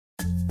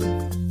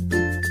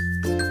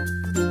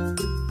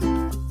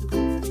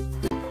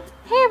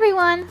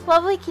everyone,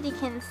 Lovely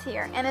Kittykins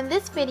here, and in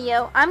this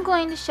video I'm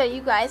going to show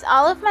you guys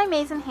all of my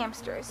MAZIN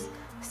hamsters.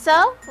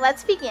 So,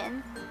 let's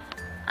begin.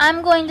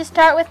 I'm going to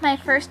start with my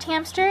first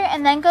hamster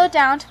and then go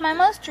down to my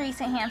most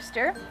recent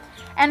hamster.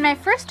 And my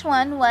first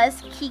one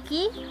was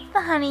Kiki,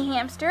 the honey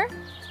hamster.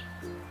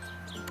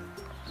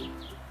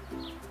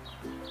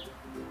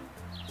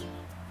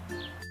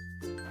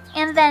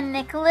 And then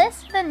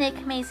Nicholas, the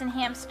Nick MAZIN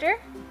hamster.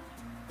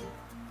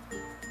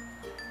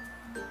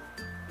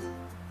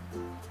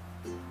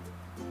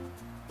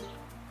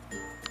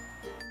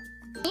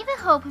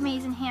 The Hope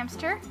MAZIN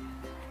hamster.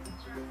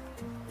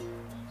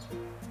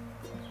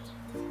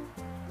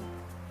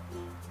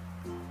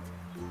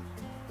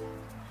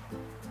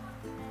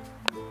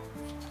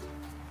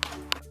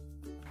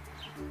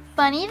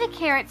 Bunny the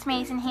Carrots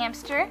MAZIN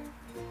hamster.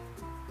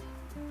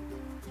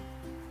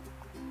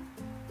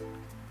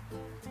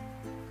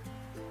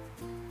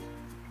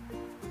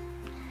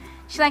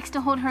 She likes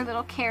to hold her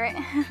little carrot.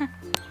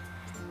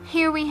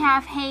 Here we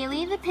have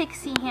Haley the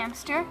Pixie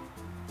hamster.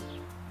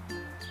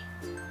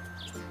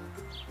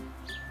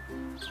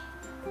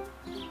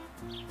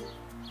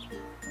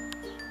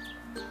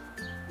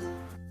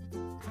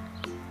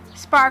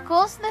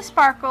 Sparkles the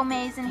Sparkle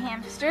MAZIN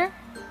hamster.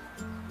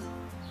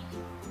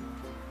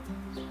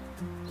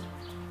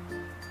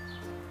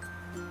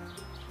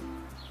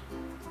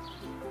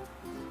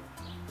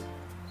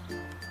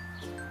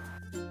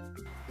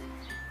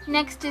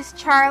 Next is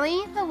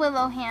Charlie the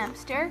Willow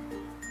hamster.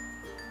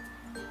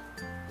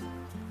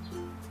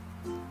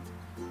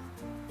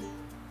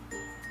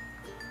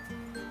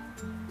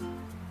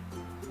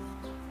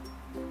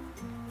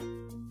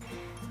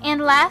 And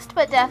last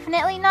but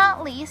definitely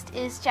not least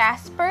is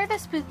Jasper the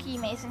Spooky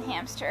MAZIN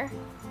hamster.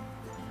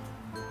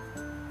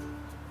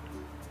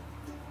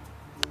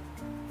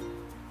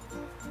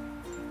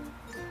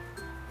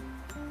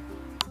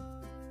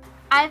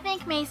 I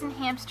think MAZIN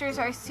hamsters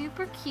are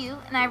super cute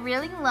and I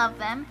really love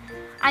them.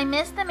 I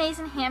miss the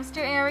MAZIN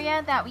hamster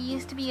area that we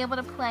used to be able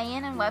to play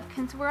in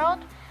Webkinz World,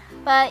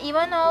 but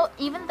even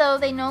though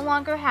they no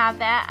longer have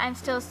that, I'm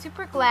still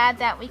super glad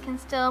that we can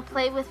still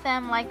play with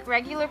them like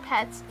regular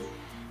pets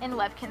in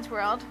Webkinz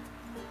World.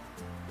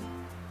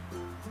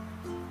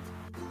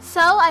 So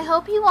I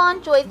hope you all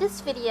enjoyed this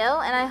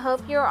video and I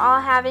hope you're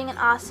all having an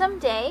awesome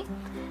day.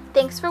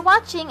 Thanks for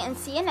watching and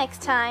see you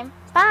next time.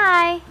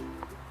 Bye!